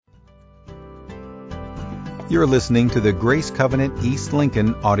You're listening to the Grace Covenant East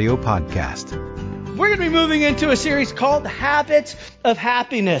Lincoln audio podcast. We're going to be moving into a series called Habits of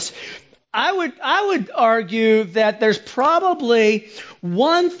Happiness. I would argue that there's probably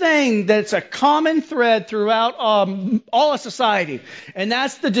one thing that's a common thread throughout all of society, and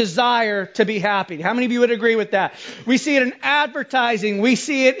that's the desire to be happy. How many of you would agree with that? We see it in advertising. We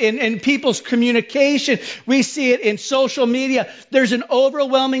see it in people's communication. We see it in social media. There's an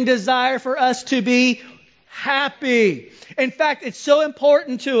overwhelming desire for us to be happy. In fact, it's so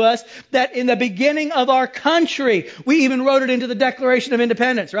important to us that in the beginning of our country, we even wrote it into the Declaration of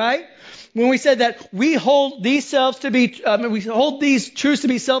Independence, right? When we said that we hold these truths to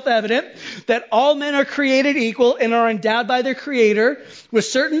be self-evident, that all men are created equal and are endowed by their Creator with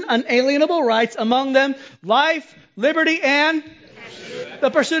certain unalienable rights, among them life, liberty, and the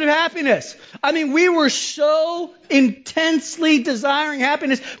pursuit of happiness. I mean, we were so intensely desiring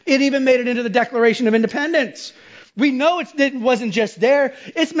happiness, it even made it into the Declaration of Independence. We know it wasn't just there.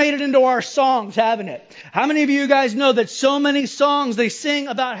 It's made it into our songs, haven't it? How many of you guys know that so many songs, they sing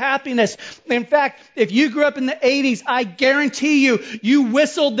about happiness? In fact, if you grew up in the 80s, I guarantee you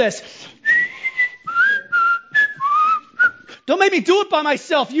whistled this. Don't make me do it by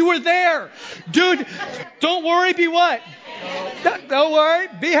myself. You were there. Dude, don't worry, be what? Don't worry,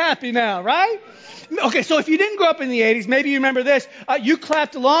 be happy now, right? Okay, so if you didn't grow up in the 80s, maybe you remember this. You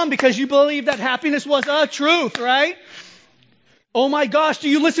clapped along because you believed that happiness was a truth, right? Oh my gosh, do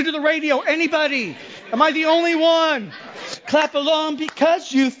you listen to the radio? Anybody? Am I the only one? Clap along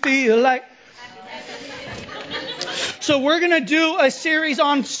because you feel like... So we're going to do a series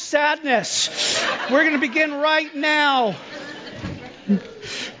on sadness. We're going to begin right now.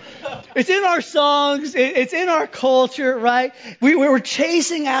 It's in our songs. It's in our culture, right? We were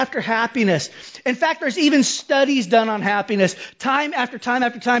chasing after happiness. In fact, there's even studies done on happiness. Time after time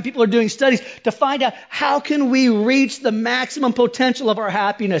after time, people are doing studies to find out how can we reach the maximum potential of our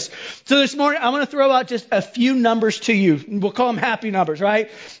happiness. So this morning, I'm going to throw out just a few numbers to you. We'll call them happy numbers,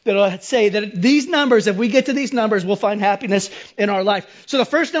 right? That'll say that these numbers, if we get to these numbers, we'll find happiness in our life. So the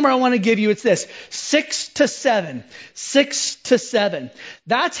first number I want to give you, it's this: 6 to 7. 6 to 7.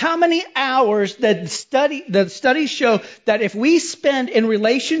 That's how many hours that the studies show that if we spend in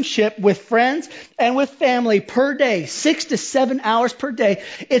relationship with friends and with family per day, 6 to 7 hours per day,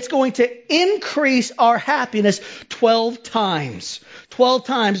 it's going to increase our happiness 12 times. 12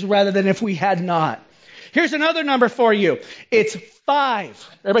 times rather than if we had not. Here's another number for you. It's 5.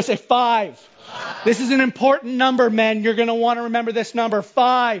 Everybody say 5. This is an important number, men. You're going to want to remember this number,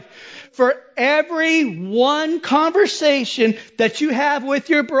 5. For every one conversation that you have with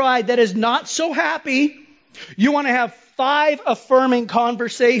your bride that is not so happy, you want to have 5 affirming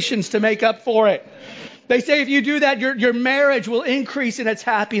conversations to make up for it. They say if you do that, your marriage will increase in its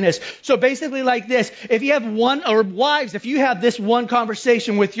happiness. So basically like this, if you have one, or wives, if you have this one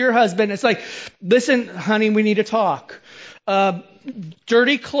conversation with your husband, it's like, listen, honey, we need to talk.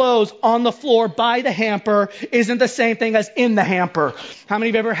 Dirty clothes on the floor by the hamper isn't the same thing as in the hamper. How many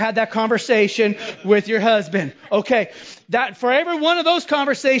of you ever had that conversation with your husband? Okay, that for every one of those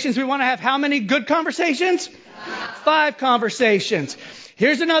conversations, we want to have how many good conversations? 5 conversations.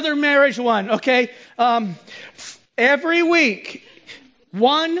 Here's another marriage one, okay? Every week,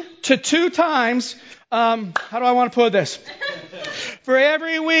 1 to 2 times, how do I want to put this? For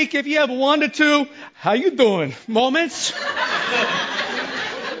every week, if you have 1 to 2, how you doing? Moments.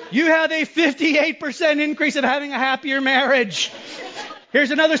 You have a 58% increase of having a happier marriage. Here's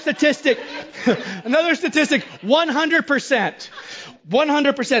another statistic. 100%.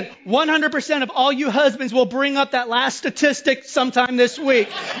 100% of all you husbands will bring up that last statistic sometime this week.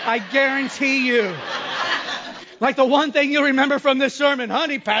 I guarantee you. Like the one thing you'll remember from this sermon,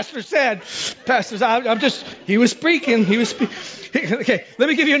 honey, Pastor said. He was speaking. Okay, let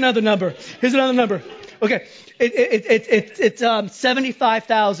me give you another number. Here's another number. Okay, it's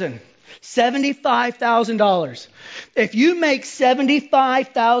 $75,000. $75,000. If you make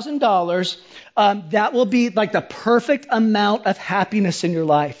 $75,000, that will be like the perfect amount of happiness in your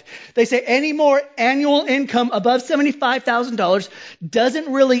life. They say any more annual income above $75,000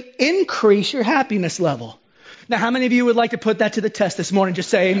 doesn't really increase your happin's level. Now, how many of you would like to put that to the test this morning? Just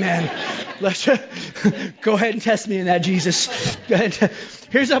say amen. Let's go ahead and test me in that, Jesus. Go ahead.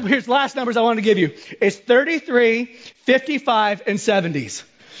 Here's last numbers I want to give you. It's 33, 55, and 70s.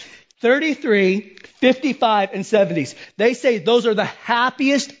 33, 55, and 70s. They say those are the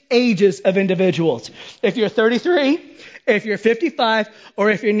happiest ages of individuals. If you're 33, if you're 55, or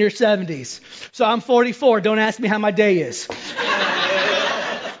if you're in your 70s. So I'm 44. Don't ask me how my day is.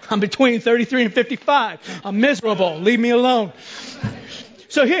 I'm between 33 and 55. I'm miserable. Leave me alone.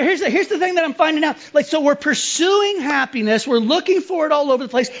 So here's the thing that I'm finding out. So we're pursuing happiness. We're looking for it all over the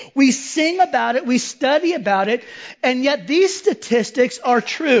place. We sing about it. We study about it. And yet these statistics are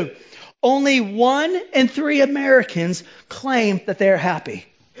true. Only 1 in 3 Americans claim that they're happy.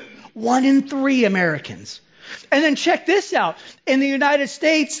 1 in 3 Americans. And then check this out. In the United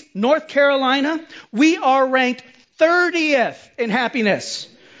States, North Carolina, we are ranked 30th in happiness.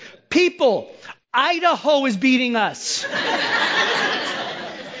 People, Idaho is beating us.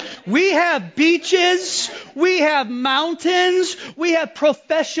 We have beaches, we have mountains, we have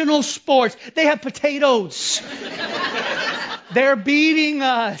professional sports. They have potatoes. They're beating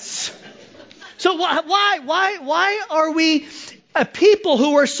us. So why are we a people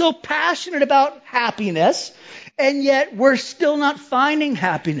who are so passionate about happiness, and yet we're still not finding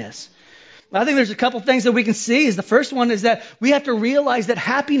happiness? I think there's a couple things that we can see. The first one is that we have to realize that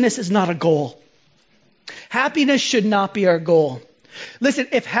happiness is not a goal. Happiness should not be our goal. Listen,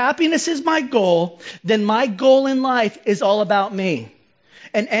 if happiness is my goal, then my goal in life is all about me.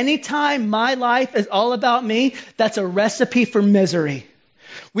 And anytime my life is all about me, that's a recipe for misery.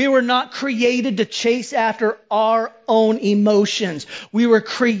 We were not created to chase after our own emotions. We were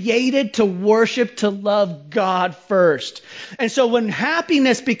created to worship, to love God first. And so when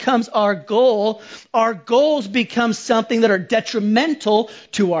happiness becomes our goals become something that are detrimental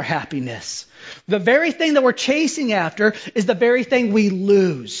to our happiness. The very thing that we're chasing after is the very thing we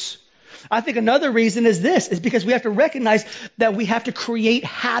lose. I think another reason is because we have to recognize that we have to create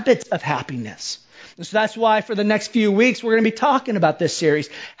habits of happiness. And so that's why for the next few weeks, we're going to be talking about this series,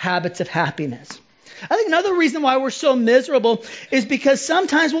 Habits of Happiness. I think another reason why we're so miserable is because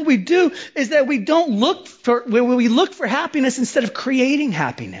sometimes what we do is that we look for happiness instead of creating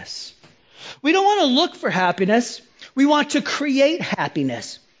happiness. We don't want to look for happiness. We want to create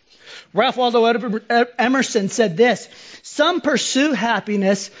happiness. Ralph Waldo Emerson said this: some pursue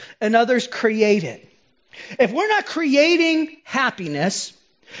happiness and others create it. If we're not creating happiness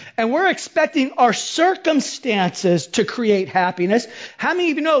and we're expecting our circumstances to create happiness, how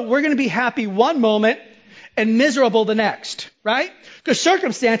many of you know we're going to be happy one moment and miserable the next, right? Because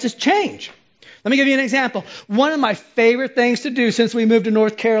circumstances change. Let me give you an example. One of my favorite things to do since we moved to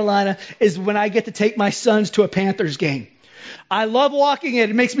North Carolina is when I get to take my sons to a Panthers game. I love walking in.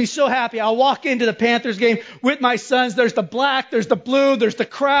 It makes me so happy. I'll walk into the Panthers game with my sons. There's the black, there's the blue, there's the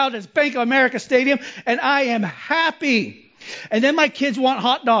crowd, it's Bank of America Stadium, and I am happy. And then my kids want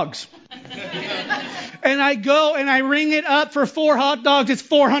hot dogs. And I go and I ring it up for 4 hot dogs. It's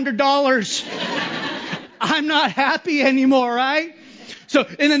 $400. I'm not happy anymore, right? So,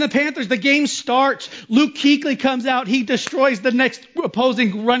 and then the Panthers, the game starts. Luke Kuechly comes out. He destroys the next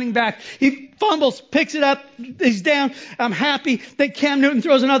opposing running back. He fumbles, picks it up. He's down. I'm happy. Then Cam Newton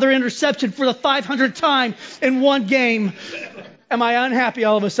throws another interception for the 500th time in one game. Am I unhappy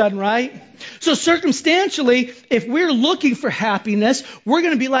all of a sudden, right? So circumstantially, if we're looking for happiness, we're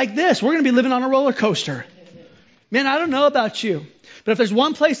going to be like this. We're going to be living on a roller coaster. Man, I don't know about you, but if there's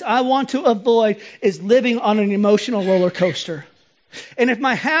one place I want to avoid is living on an emotional roller coaster. And if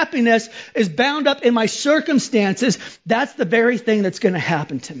my happiness is bound up in my circumstances, that's the very thing that's going to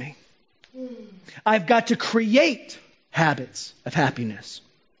happen to me. I've got to create habits of happiness.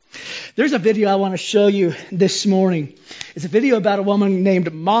 There's a video I want to show you this morning. It's a video about a woman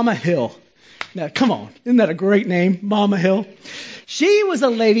named Mama Hill. Now, come on. Isn't that a great name, Mama Hill? She was a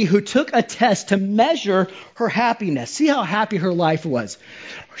lady who took a test to measure her happiness. See how happy her life was.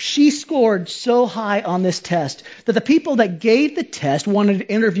 She scored so high on this test that the people that gave the test wanted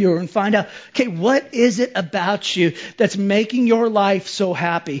to interview her and find out, okay, what is it about you that's making your life so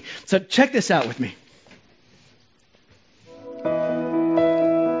happy? So check this out with me.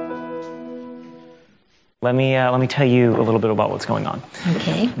 Let me tell you a little bit about what's going on.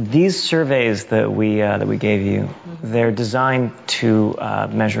 Okay. These surveys that we gave you, they're designed to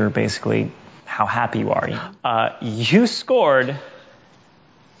measure basically how happy you are. You scored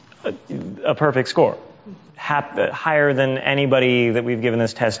a perfect score, higher than anybody that we've given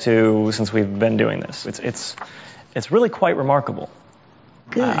this test to since we've been doing this. It's really quite remarkable.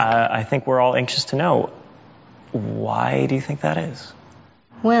 Good. I think we're all anxious to know, why do you think that is?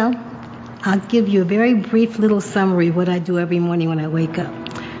 Well, I'll give you a very brief little summary of what I do every morning when I wake up.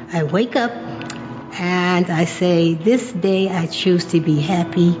 I wake up and I say, this day I choose to be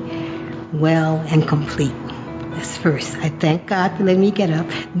happy, well, and complete. That's first. I thank God for letting me get up.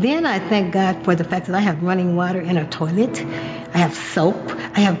 Then I thank God for the fact that I have running water in a toilet. I have soap.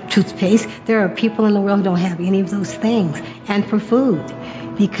 I have toothpaste. There are people in the world who don't have any of those things. And for food.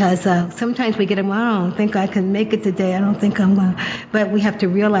 Because sometimes we get them, I don't think I can make it today. I don't think I'm going to. But we have to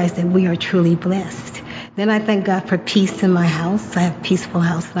realize that we are truly blessed. Then I thank God for peace in my house. I have a peaceful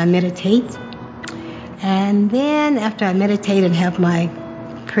house and I meditate. And then after I meditate and have my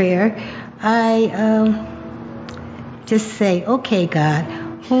prayer, I just say, okay, God,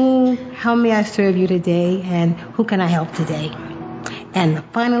 how may I serve you today and who can I help today? And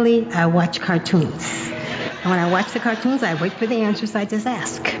finally, I watch cartoons. And when I watch the cartoons, I wait for the answers. I just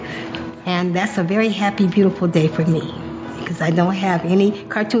ask. And that's a very happy, beautiful day for me. Because I don't have any,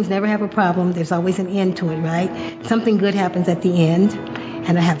 cartoons never have a problem. There's always an end to it, right? Something good happens at the end.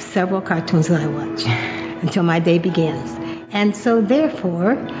 And I have several cartoons that I watch until my day begins. And so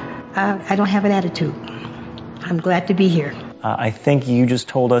therefore, I don't have an attitude. I'm glad to be here. I think you just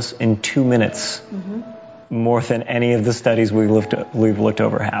told us in 2 minutes more than any of the studies we've looked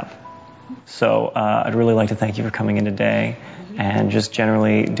over have. So I'd really like to thank you for coming in today and just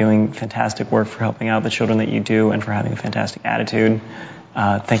generally doing fantastic work for helping out the children that you do and for having a fantastic attitude.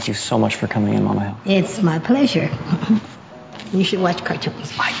 Thank you so much for coming in, Mama Hill. It's my pleasure. You should watch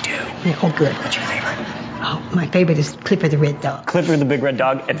cartoons. I do. Yeah, oh, good. What's your favorite? Oh, my favorite is Clifford the Red Dog. Clifford the Big Red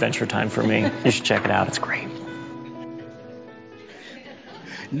Dog, Adventure Time for me. You should check it out. It's great.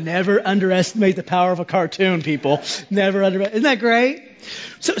 Never underestimate the power of a cartoon, people. Never underestimate. Isn't that great?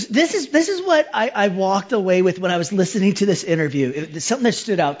 So this is what I walked away with when I was listening to this interview. It's something that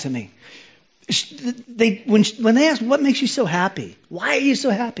stood out to me. When they asked, what makes you so happy? Why are you so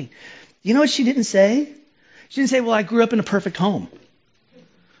happy? You know what she didn't say? She didn't say, well, I grew up in a perfect home.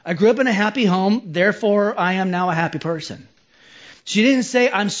 I grew up in a happy home, therefore I am now a happy person. She didn't say,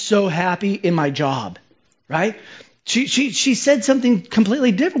 I'm so happy in my job, right? She said something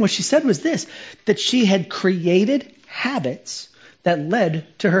completely different. What she said was this, that she had created habits that led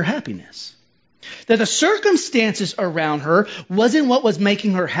to her happiness. That the circumstances around her wasn't what was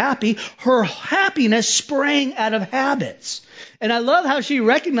making her happy. Her happiness sprang out of habits. And I love how she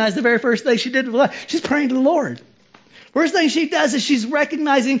recognized the very first thing she did in life. She's praying to the Lord. First thing she does is she's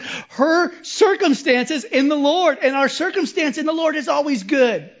recognizing her circumstances in the Lord. And our circumstance in the Lord is always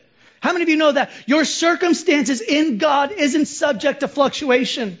good. How many of you know that? Your circumstances in God isn't subject to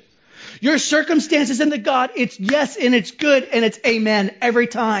fluctuation. Your circumstances in the God, it's yes and it's good and it's amen every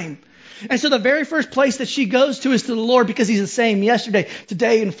time. And so the very first place that she goes to is to the Lord because He's the same yesterday,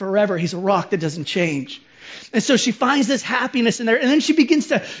 today, and forever. He's a rock that doesn't change. And so she finds this happiness in there. And then she begins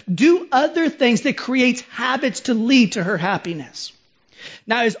to do other things that creates habits to lead to her happiness.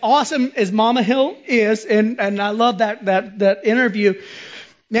 Now, as awesome as Mama Hill is, and I love that interview,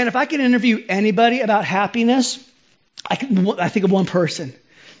 man, if I could interview anybody about happiness, I think of one person.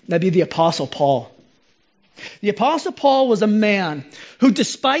 That'd be the Apostle Paul. The Apostle Paul was a man who,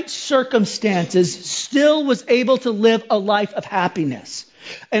 despite circumstances, still was able to live a life of happiness.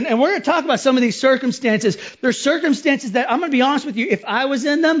 And we're going to talk about some of these circumstances. There's circumstances that, I'm going to be honest with you, if I was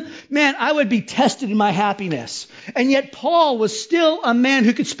in them, man, I would be tested in my happiness. And yet Paul was still a man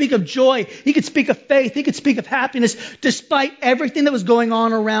who could speak of joy. He could speak of faith. He could speak of happiness despite everything that was going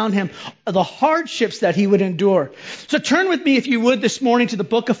on around him, the hardships that he would endure. So turn with me, if you would, this morning to the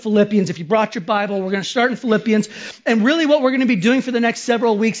book of Philippians. If you brought your Bible, we're going to start in Philippians. And really what we're going to be doing for the next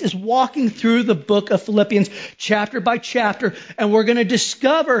several weeks is walking through the book of Philippians chapter by chapter. And we're going to discover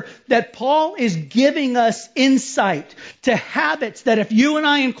that Paul is giving us insight to habits that if you and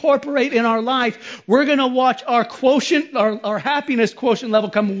I incorporate in our life, we're going to watch our quotient, our happiness quotient level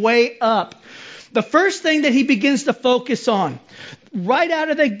come way up. The first thing that he begins to focus on right out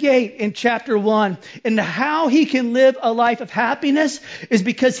of the gate in chapter 1 and how he can live a life of happiness is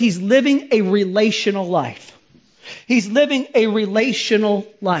because he's living a relational life. He's living a relational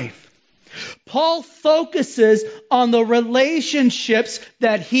life. Paul focuses on the relationships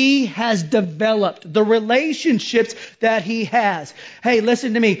that he has developed, the relationships that he has. Hey,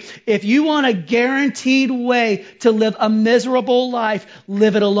 listen to me. If you want a guaranteed way to live a miserable life,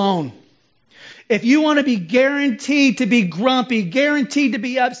 live it alone. If you want to be guaranteed to be grumpy, guaranteed to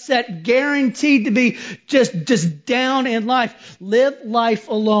be upset, guaranteed to be just down in life, live life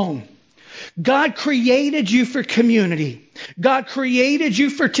alone. God created you for community. God created you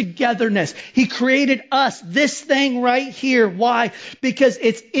for togetherness. He created us, this thing right here. Why? Because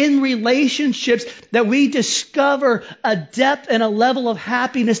it's in relationships that we discover a depth and a level of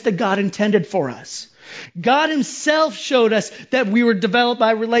happiness that God intended for us. God Himself showed us that we were developed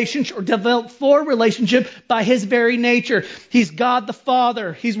by relationship, or developed for relationship by His very nature. He's God the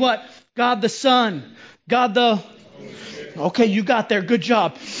Father. He's what? God the Son. God the... Okay, you got there. Good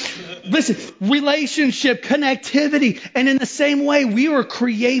job. Listen, relationship, connectivity. And in the same way, we were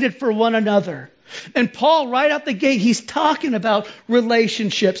created for one another. And Paul, right out the gate, he's talking about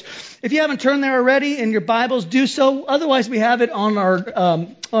relationships. If you haven't turned there already in your Bibles, do so. Otherwise, we have it on our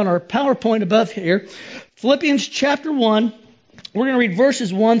PowerPoint above here. Philippians chapter 1. We're going to read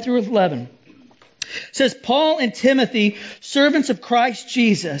verses 1 through 11. It says, Paul and Timothy, servants of Christ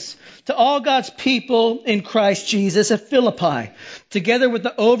Jesus, to all God's people in Christ Jesus at Philippi, together with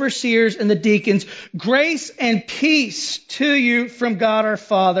the overseers and the deacons, grace and peace to you from God our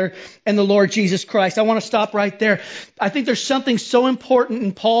Father and the Lord Jesus Christ. I want to stop right there. I think there's something so important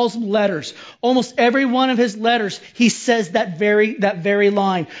in Paul's letters. Almost every one of his letters, he says that very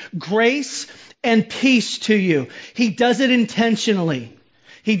line. Grace and peace to you. He does it intentionally.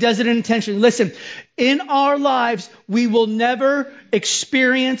 He does it intentionally. Listen, in our lives, we will never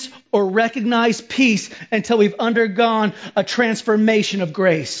experience or recognize peace until we've undergone a transformation of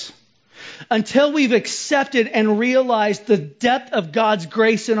grace. Until we've accepted and realized the depth of God's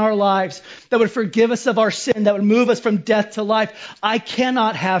grace in our lives that would forgive us of our sin, that would move us from death to life, I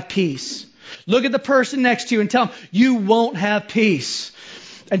cannot have peace. Look at the person next to you and tell them, you won't have peace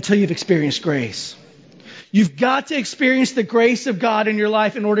until you've experienced grace. You've got to experience the grace of God in your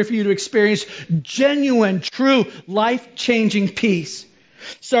life in order for you to experience genuine, true, life-changing peace.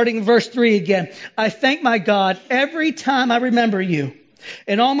 Starting in verse 3 again. I thank my God every time I remember you.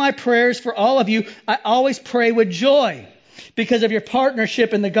 In all my prayers for all of you, I always pray with joy because of your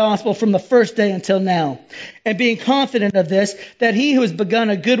partnership in the gospel from the first day until now. And being confident of this, that he who has begun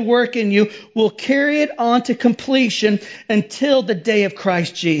a good work in you will carry it on to completion until the day of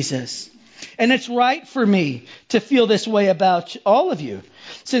Christ Jesus. And it's right for me to feel this way about all of you,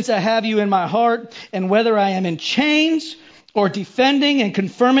 since I have you in my heart, and whether I am in chains or defending and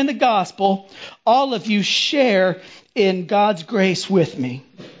confirming the gospel, all of you share in God's grace with me.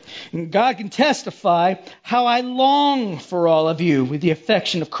 And God can testify how I long for all of you with the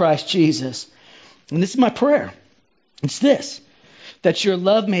affection of Christ Jesus. And this is my prayer. It's this, that your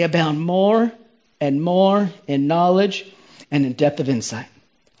love may abound more and more in knowledge and in depth of insight,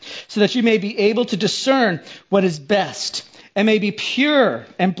 so that you may be able to discern what is best and may be pure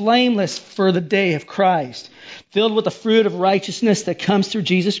and blameless for the day of Christ, filled with the fruit of righteousness that comes through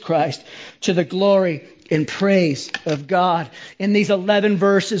Jesus Christ, to the glory and praise of God. In these 11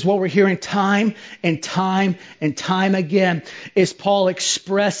 verses, what we're hearing time and time and time again is Paul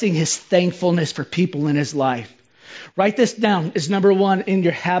expressing his thankfulness for people in his life. Write this down as number one in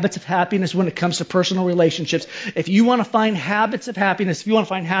your habits of happiness when it comes to personal relationships. If you want to find habits of happiness, if you want to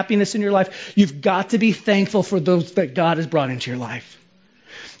find happiness in your life, you've got to be thankful for those that God has brought into your life.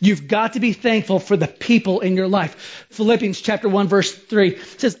 You've got to be thankful for the people in your life. Philippians chapter 1 verse 3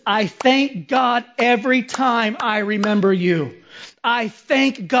 says, I thank God every time I remember you. I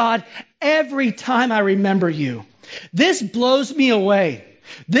thank God every time I remember you. This blows me away.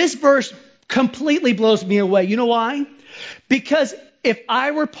 This verse completely blows me away. You know why? Because if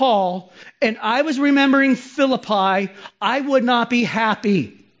I were Paul and I was remembering Philippi, I would not be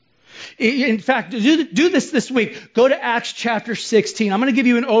happy. In fact, do this week. Go to Acts chapter 16. I'm going to give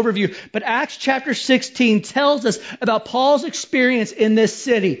you an overview. But Acts chapter 16 tells us about Paul's experience in this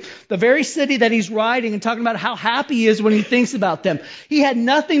city. The very city that he's writing and talking about how happy he is when he thinks about them. He had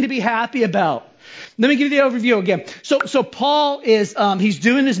nothing to be happy about. Let me give you the overview again. So Paul is, he's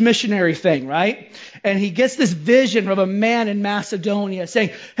doing this missionary thing, right? And he gets this vision of a man in Macedonia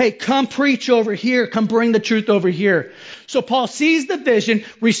saying, hey, come preach over here. Come bring the truth over here. So Paul sees the vision,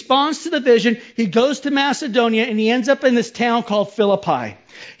 responds to the vision. He goes to Macedonia and he ends up in this town called Philippi.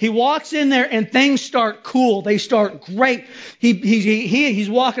 He walks in there and things start cool. They start great. He's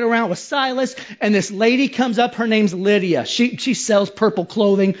walking around with Silas and this lady comes up. Her name's Lydia. She sells purple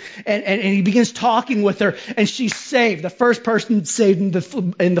clothing and he begins talking with her and she's saved. The first person saved in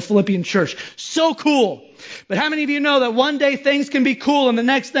the Philippian church. So cool. But how many of you know that one day things can be cool and the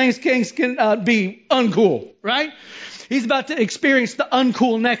next things can be uncool, right? He's about to experience the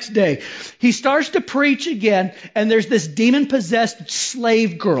uncool next day. He starts to preach again, and there's this demon-possessed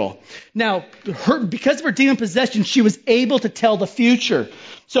slave girl. Now, because of her demon possession, she was able to tell the future.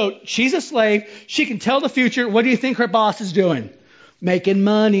 So she's a slave. She can tell the future. What do you think her boss is doing? Making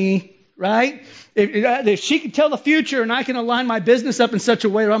money, right? If she can tell the future and I can align my business up in such a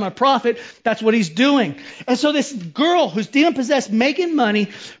way that I'm a profit, that's what he's doing. And so this girl who's demon-possessed, making money,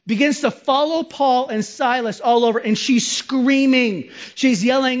 begins to follow Paul and Silas all over, and she's screaming. She's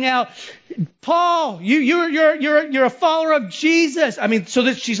yelling out, Paul, you're a follower of Jesus. I mean, so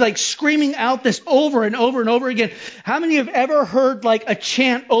that she's like screaming out this over and over and over again. How many have ever heard like a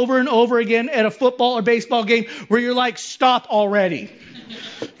chant over and over again at a football or baseball game where you're like, stop already?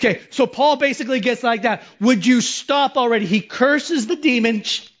 Okay, so Paul basically gets like that. Would you stop already? He curses the demon.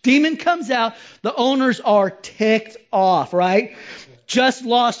 Demon comes out. The owners are ticked off, right? Just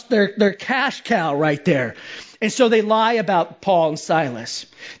lost their cash cow right there. And so they lie about Paul and Silas.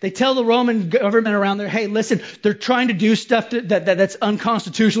 They tell the Roman government around there, hey, listen, they're trying to do stuff that's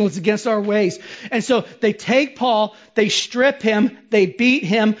unconstitutional. It's against our ways. And so they take Paul, they strip him, they beat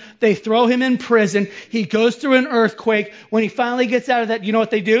him, they throw him in prison. He goes through an earthquake. When he finally gets out of that, you know what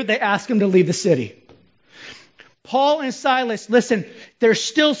they do? They ask him to leave the city. Paul and Silas, listen, they're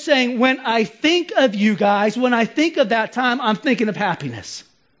still saying, when I think of you guys, when I think of that time, I'm thinking of happiness.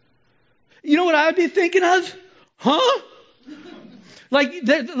 You know what I would be thinking of? Huh? Like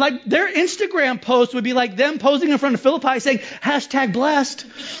their Instagram post would be like them posing in front of Philippi saying, #blessed,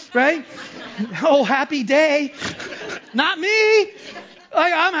 right? Oh, happy day. Not me.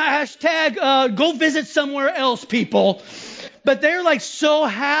 Like, I'm a go visit somewhere else, people. But they're like so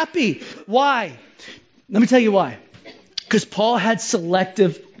happy. Why? Let me tell you why. Because Paul had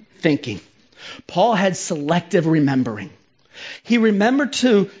selective thinking. Paul had selective remembering. He remembered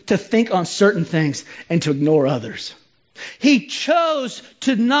to think on certain things and to ignore others. He chose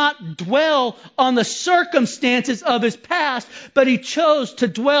to not dwell on the circumstances of his past, but he chose to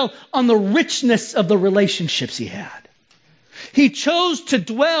dwell on the richness of the relationships he had. He chose to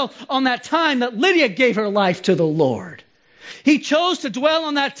dwell on that time that Lydia gave her life to the Lord. He chose to dwell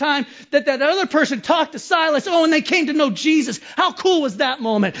on that time that other person talked to Silas. Oh, and they came to know Jesus. How cool was that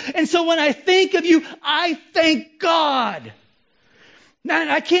moment? And so when I think of you, I thank God.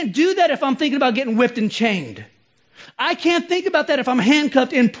 Now, I can't do that if I'm thinking about getting whipped and chained. I can't think about that if I'm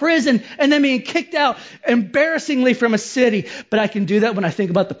handcuffed in prison and then being kicked out embarrassingly from a city. But I can do that when I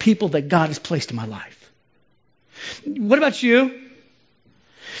think about the people that God has placed in my life. What about you?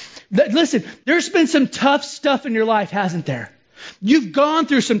 Listen, there's been some tough stuff in your life, hasn't there? You've gone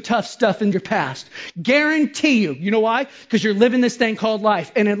through some tough stuff in your past. Guarantee you. You know why? Because you're living this thing called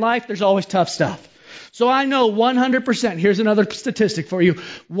life. And in life, there's always tough stuff. So I know 100%. Here's another statistic for you.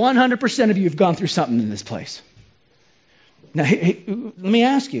 100% of you have gone through something in this place. Now, hey, let me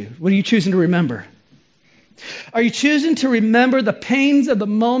ask you, what are you choosing to remember? Are you choosing to remember the pains of the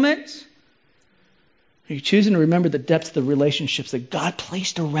moment? Are you choosing to remember the depths of the relationships that God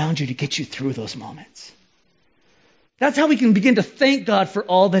placed around you to get you through those moments? That's how we can begin to thank God for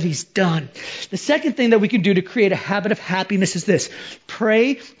all that He's done. The second thing that we can do to create a habit of happiness is this.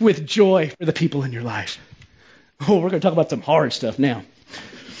 Pray with joy for the people in your life. Oh, we're going to talk about some hard stuff now.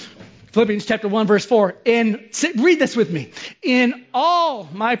 Philippians chapter 1, verse 4. Read this with me. In all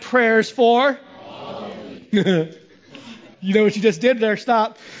my prayers for... You know what you just did there?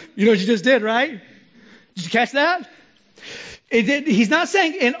 Stop. You know what you just did, right? Did you catch that? He's not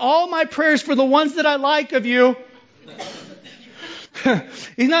saying, in all my prayers for the ones that I like of you.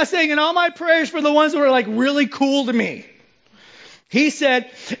 He's not saying, in all my prayers for the ones that are like really cool to me. He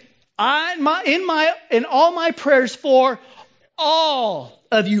said, in all my prayers for all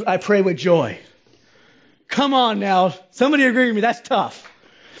of you, I pray with joy. Come on now. Somebody agree with me. That's tough.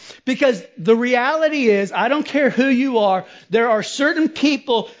 Because the reality is, I don't care who you are, there are certain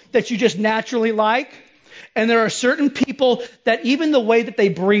people that you just naturally like, and there are certain people that even the way that they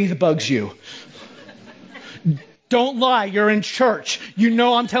breathe bugs you. Don't lie, you're in church. You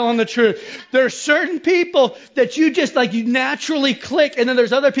know I'm telling the truth. There are certain people that you just like, you naturally click, and then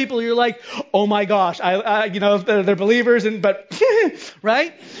there's other people you're like, oh my gosh, they're believers, but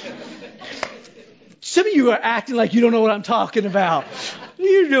right? Some of you are acting like you don't know what I'm talking about.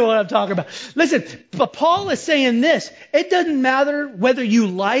 You know what I'm talking about. Listen, but Paul is saying this. It doesn't matter whether you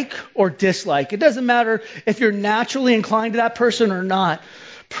like or dislike. It doesn't matter if you're naturally inclined to that person or not.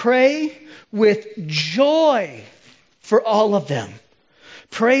 Pray with joy for all of them.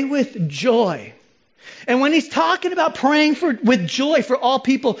 Pray with joy. And when he's talking about praying with joy for all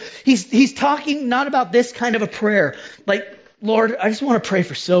people, he's talking not about this kind of a prayer. Like, Lord, I just want to pray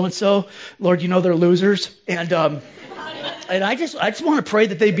for so-and-so. Lord, you know they're losers. And I just want to pray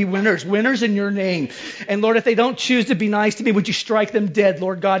that they be winners in your name. And Lord, if they don't choose to be nice to me, would you strike them dead,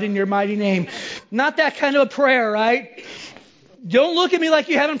 Lord God, in your mighty name? Not that kind of a prayer, right? Don't look at me like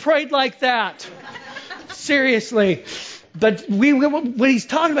you haven't prayed like that. Seriously. But what he's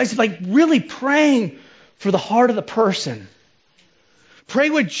talking about is like really praying for the heart of the person. Pray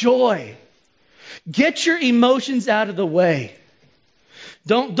with joy. Get your emotions out of the way.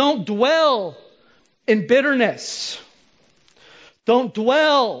 Don't dwell in bitterness. Don't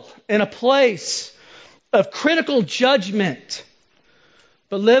dwell in a place of critical judgment,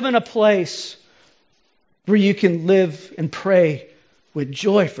 but live in a place where you can live and pray with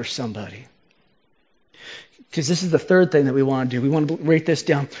joy for somebody. Because this is the third thing that we want to do. We want to write this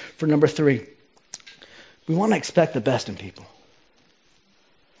down for number 3. We want to expect the best in people.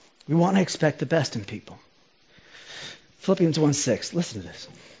 We want to expect the best in people. Philippians 1:6. Listen to this.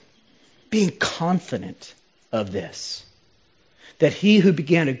 Being confident of this, that he who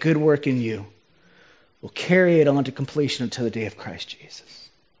began a good work in you will carry it on to completion until the day of Christ Jesus.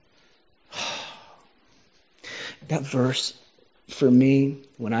 That verse, for me,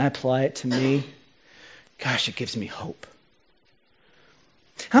 when I apply it to me, gosh, it gives me hope.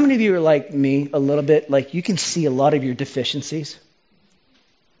 How many of you are like me a little bit? Like you can see a lot of your deficiencies?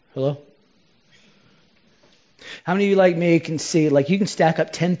 Hello? How many of you like me can see, like you can stack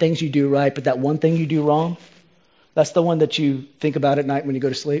up 10 things you do right, but that one thing you do wrong, that's the one that you think about at night when you go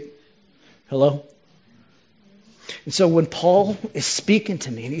to sleep? Hello? And so when Paul is speaking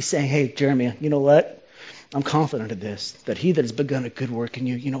to me and he's saying, hey, Jeremy, you know what? I'm confident of this, that he that has begun a good work in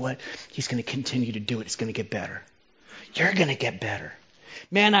you, you know what? He's going to continue to do it. It's going to get better. You're going to get better.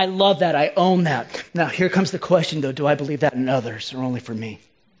 Man, I love that. I own that. Now, here comes the question, though. Do I believe that in others or only for me?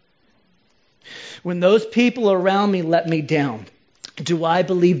 When those people around me let me down, do I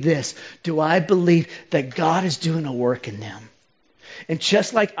believe this? Do I believe that God is doing a work in them? And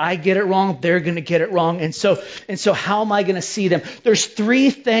just like I get it wrong, they're going to get it wrong. And so how am I going to see them? There's 3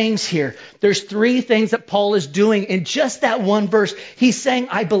 things here. There's 3 things that Paul is doing in just that one verse. He's saying,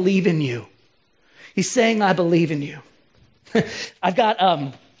 I believe in you. He's saying, I believe in you. I've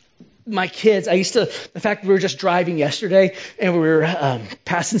got my kids. In fact, we were just driving yesterday and we were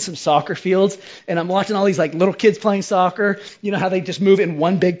passing some soccer fields and I'm watching all these like little kids playing soccer. You know how they just move in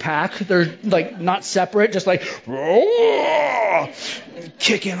one big pack? They're like not separate, just like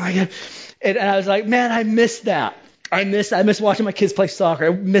kicking like it. And I was like, man, I miss that. I miss watching my kids play soccer. I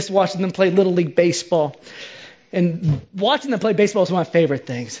miss watching them play Little League baseball. And watching them play baseball is one of my favorite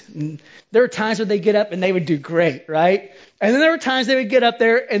things. And there were times where they get up and they would do great, right? And then there were times they would get up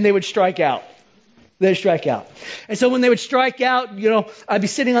there and they would strike out. They'd strike out. And so when they would strike out, you know, I'd be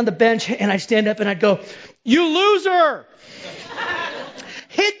sitting on the bench and I'd stand up and I'd go, you loser!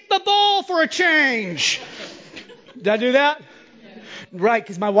 Hit the ball for a change! Did I do that? Right,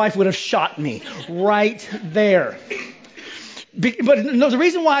 because my wife would have shot me right there. But no, the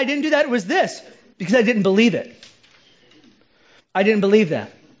reason why I didn't do that was this. Because I didn't believe it. I didn't believe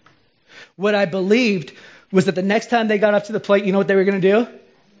that. What I believed was that the next time they got up to the plate, you know what they were going to do?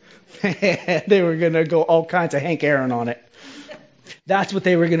 They were going to go all kinds of Hank Aaron on it. That's what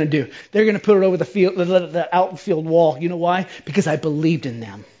they were going to do. They're going to put it over the outfield wall. You know why? Because I believed in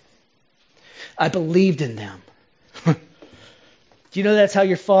them. I believed in them. Do you know that's how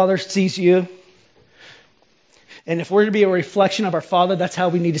your Father sees you? And if we're to be a reflection of our Father, that's how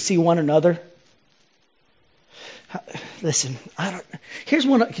we need to see one another. Listen, here's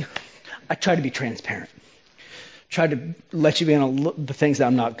one. I try to be transparent. Try to let you in on the things that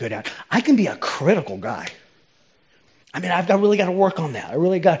I'm not good at. I can be a critical guy. I mean, I've really got to work on that. I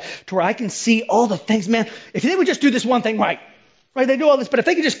really got to where I can see all the things, man. If they would just do this one thing right, they do all this, but if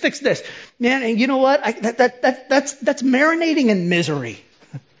they could just fix this, man, and you know what? That's marinating in misery.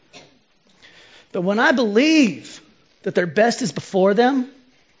 But when I believe that their best is before them,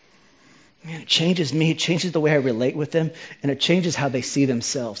 man, it changes me. It changes the way I relate with them, and it changes how they see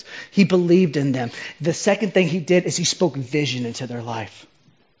themselves. He believed in them. The second thing he did is he spoke vision into their life.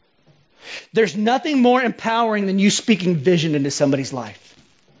 There's nothing more empowering than you speaking vision into somebody's life.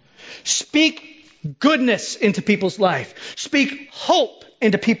 Speak goodness into people's life. Speak hope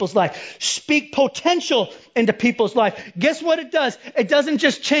into people's life. Speak potential into people's life. Guess what it does? It doesn't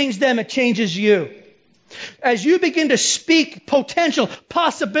just change them, it changes you. As you begin to speak potential,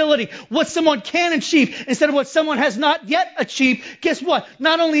 possibility, what someone can achieve instead of what someone has not yet achieved, guess what?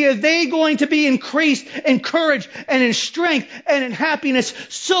 Not only are they going to be increased in courage and in strength and in happiness,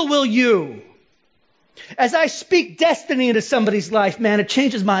 so will you. As I speak destiny into somebody's life, man, it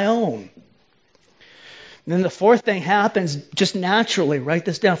changes my own. And then the fourth thing happens just naturally. Write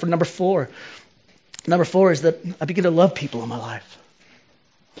this down for number 4. Number 4 is that I begin to love people in my life.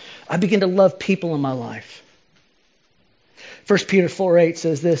 I begin to love people in my life. 1 Peter 4:8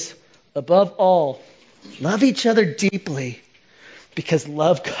 says this, above all, love each other deeply because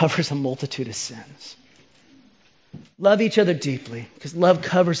love covers a multitude of sins. Love each other deeply because love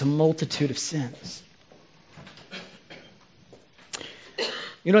covers a multitude of sins.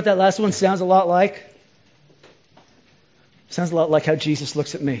 You know what that last one sounds a lot like? It sounds a lot like how Jesus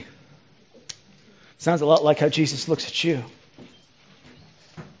looks at me. It sounds a lot like how Jesus looks at you.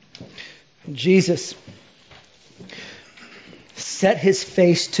 Jesus set his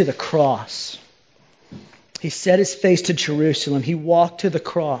face to the cross. He set his face to Jerusalem. He walked to the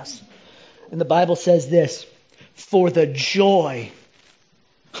cross. And the Bible says this, for the joy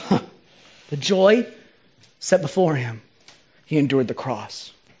set before him, he endured the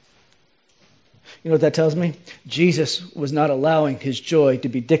cross. You know what that tells me? Jesus was not allowing his joy to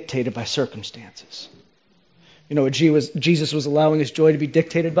be dictated by circumstances. You know what Jesus was allowing his joy to be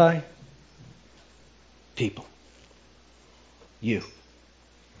dictated by? People. You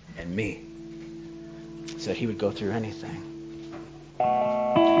and me. Said he would go through anything.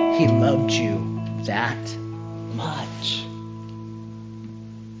 He loved you that much.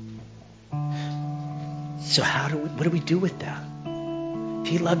 So what do we do with that? If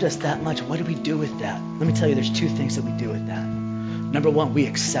he loved us that much, what do we do with that? Let me tell you, there's two things that we do with that. Number one, we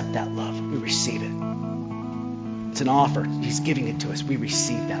accept that love. We receive it. It's an offer. He's giving it to us. We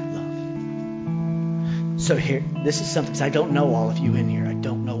receive that love. So here, this is something, because I don't know all of you in here. I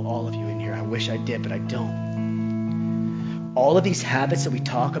don't know all of you in here. I wish I did, but I don't. All of these habits that we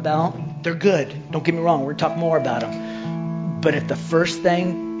talk about, they're good. Don't get me wrong. We're going to talk more about them. But if the first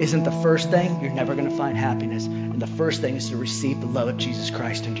thing isn't the first thing, you're never going to find happiness. And the first thing is to receive the love of Jesus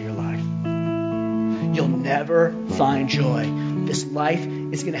Christ into your life. You'll never find joy. This life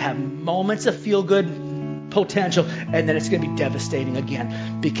is going to have moments of feel-good potential, and then it's going to be devastating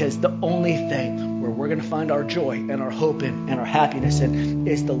again. Because the only thing where we're going to find our joy and our hope in and our happiness in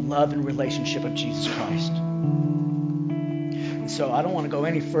is the love and relationship of Jesus Christ. And so I don't want to go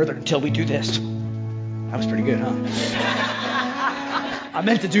any further until we do this. That was pretty good, huh? I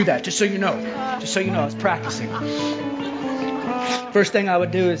meant to do that, just so you know. Just so you know, I was practicing. First thing I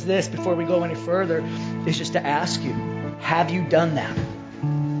would do is this, before we go any further, is just to ask you, have you done that?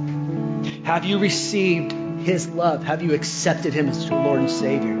 Have you received his love? Have you accepted him as your Lord and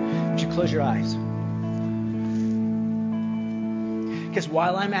Savior? Would you close your eyes? Because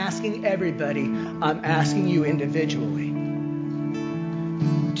while I'm asking everybody, I'm asking you individually.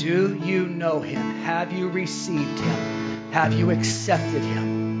 Do you know him? Have you received him? Have you accepted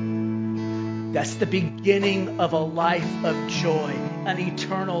him? That's the beginning of a life of joy, an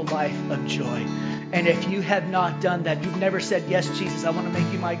eternal life of joy. And if you have not done that, you've never said, yes, Jesus, I want to make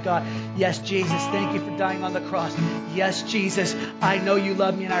you my God. Yes, Jesus, thank you for dying on the cross. Yes, Jesus, I know you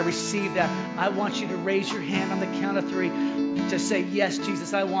love me and I receive that. I want you to raise your hand on the count of 3 to say, yes,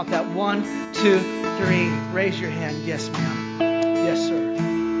 Jesus, I want that. 1, 2, 3. Raise your hand. Yes, ma'am. Yes, sir.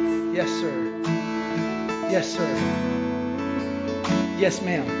 Yes, sir. Yes, sir. Yes,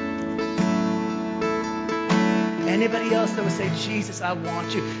 ma'am. Anybody else that would say, Jesus, I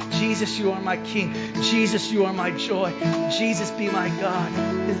want you. Jesus, you are my King. Jesus, you are my joy. Jesus, be my God.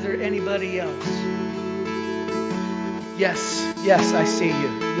 Is there anybody else? Yes. Yes, I see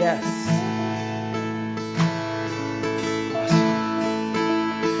you. Yes.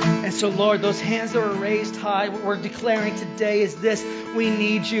 Awesome. And so, Lord, those hands that are raised high, what we're declaring today is this. We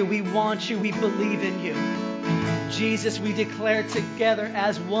need you. We want you. We believe in you. Jesus, we declare together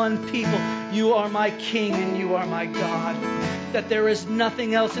as one people, you are my King and you are my God. That there is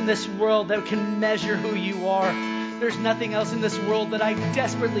nothing else in this world that can measure who you are. There's nothing else in this world that I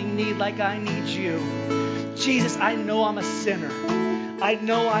desperately need like I need you. Jesus, I know I'm a sinner. I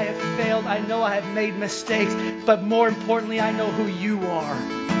know I have failed. I know I have made mistakes. But more importantly, I know who you are.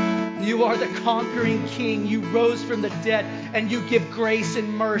 You are the conquering King. You rose from the dead and you give grace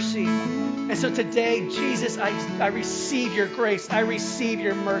and mercy. And so today, Jesus, I receive your grace. I receive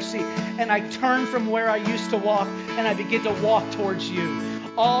your mercy. And I turn from where I used to walk and I begin to walk towards you.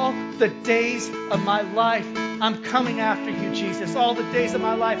 All the days of my life, I'm coming after you, Jesus. All the days of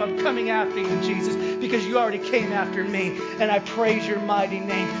my life, I'm coming after you, Jesus, because you already came after me. And I praise your mighty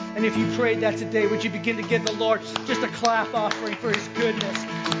name. And if you prayed that today, would you begin to give the Lord just a clap offering for his goodness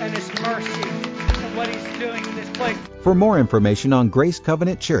and his mercy and what he's doing in this place? For more information on Grace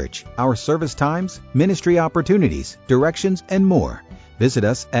Covenant Church, our service times, ministry opportunities, directions, and more, visit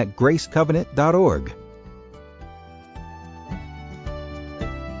us at gracecovenant.org.